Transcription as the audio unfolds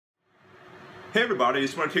Hey everybody, I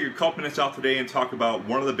just want to take a couple minutes out today and talk about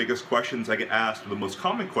one of the biggest questions I get asked, or the most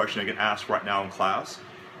common question I get asked right now in class,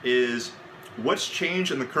 is what's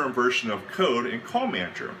changed in the current version of code in Call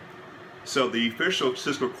Manager? So the official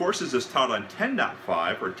Cisco courses is taught on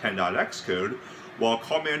 10.5 or 10.x code, while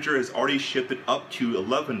Call Manager has already shifted up to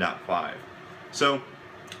 11.5. So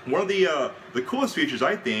one of the coolest features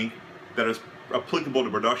I think that is applicable to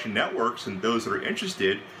production networks and those that are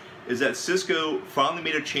interested is that Cisco finally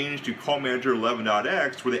made a change to Call Manager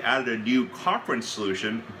 11.x where they added a new conference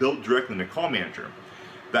solution built directly into Call Manager.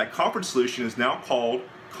 That conference solution is now called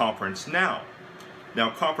Conference Now.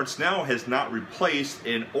 Now Conference Now has not replaced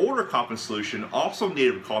an older conference solution also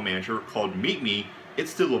native to Call Manager called Meet Me.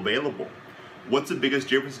 It's still available. What's the biggest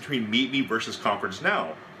difference between Meet Me versus Conference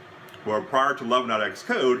Now? Well, prior to 11.x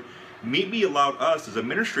code, Meet Me allowed us as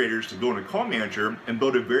administrators to go into Call Manager and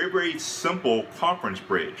build a very simple conference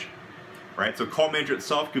bridge. Right? So Call Manager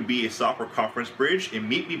itself could be a software conference bridge, and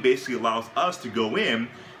Meet Me basically allows us to go in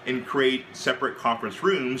and create separate conference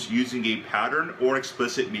rooms using a pattern or an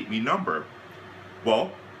explicit Meet Me number.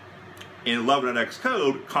 Well, in 11.x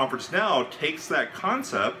code, Conference Now takes that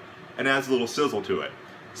concept and adds a little sizzle to it.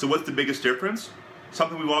 So what's the biggest difference?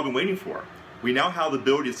 Something we've all been waiting for. We now have the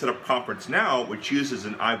ability to set up Conference Now, which uses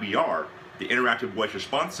an IVR, the Interactive Voice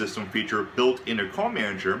Response System feature built into Call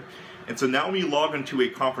Manager. And so now when you log into a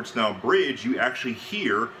Conference Now bridge, you actually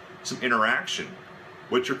hear some interaction.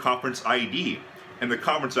 What's your conference ID? And the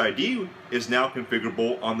conference ID is now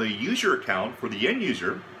configurable on the user account for the end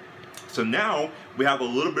user. So now we have a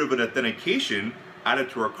little bit of an authentication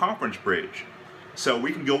added to our conference bridge. So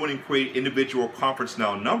we can go in and create individual Conference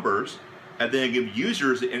Now numbers and then give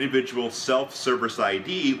users the individual self-service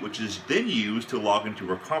ID, which is then used to log into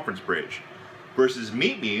our conference bridge. Versus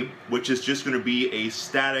Meet Me, which is just going to be a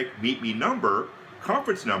static Meet Me number,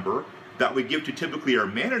 conference number, that we give to typically our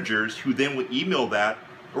managers, who then would email that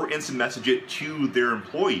or instant message it to their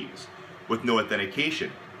employees with no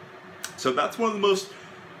authentication. So that's one of the most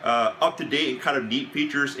up-to-date and kind of neat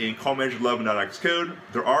features in Call Manager 11.x code.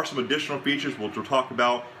 There are some additional features which we'll talk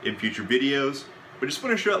about in future videos. But just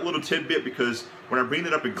want to show that little tidbit because when I bring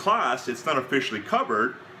that up in class, it's not officially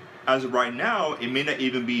covered. As of right now, it may not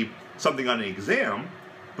even be something on an exam,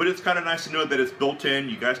 but it's kind of nice to know that it's built in.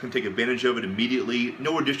 You guys can take advantage of it immediately.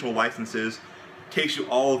 No additional licenses. Takes you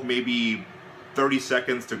all of maybe 30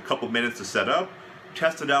 seconds to a couple minutes to set up.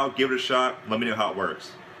 Test it out, give it a shot, let me know how it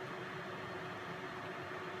works.